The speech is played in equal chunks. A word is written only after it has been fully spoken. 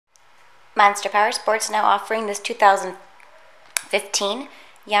Monster Power Sports now offering this 2015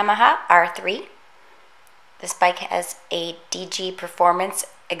 Yamaha R3. This bike has a DG Performance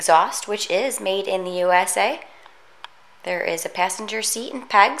exhaust, which is made in the USA. There is a passenger seat and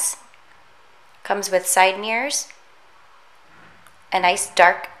pegs. Comes with side mirrors, a nice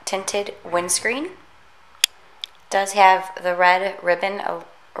dark tinted windscreen. Does have the red ribbon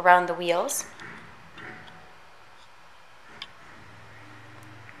around the wheels.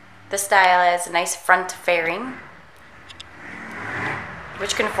 The style has a nice front fairing,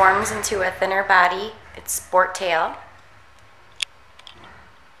 which conforms into a thinner body. It's sport tail.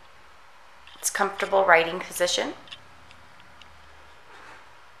 It's comfortable riding position.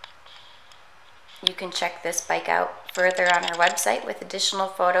 You can check this bike out further on our website with additional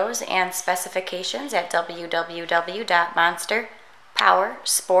photos and specifications at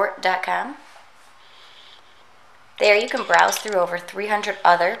www.monsterpowersport.com. There you can browse through over 300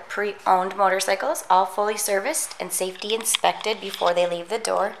 other pre-owned motorcycles, all fully serviced and safety inspected before they leave the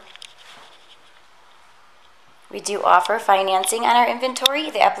door. We do offer financing on our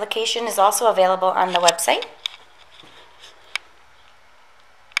inventory. The application is also available on the website.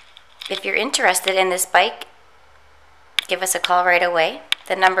 If you're interested in this bike, give us a call right away.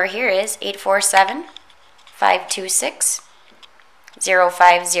 The number here is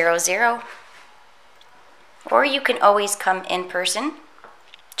 847-526-0500. Or you can always come in person,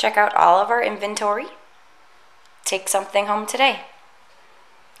 check out all of our inventory, take something home today.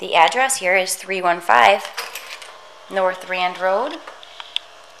 The address here is 315 North Rand Road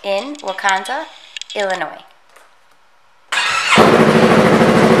in Wauconda, Illinois.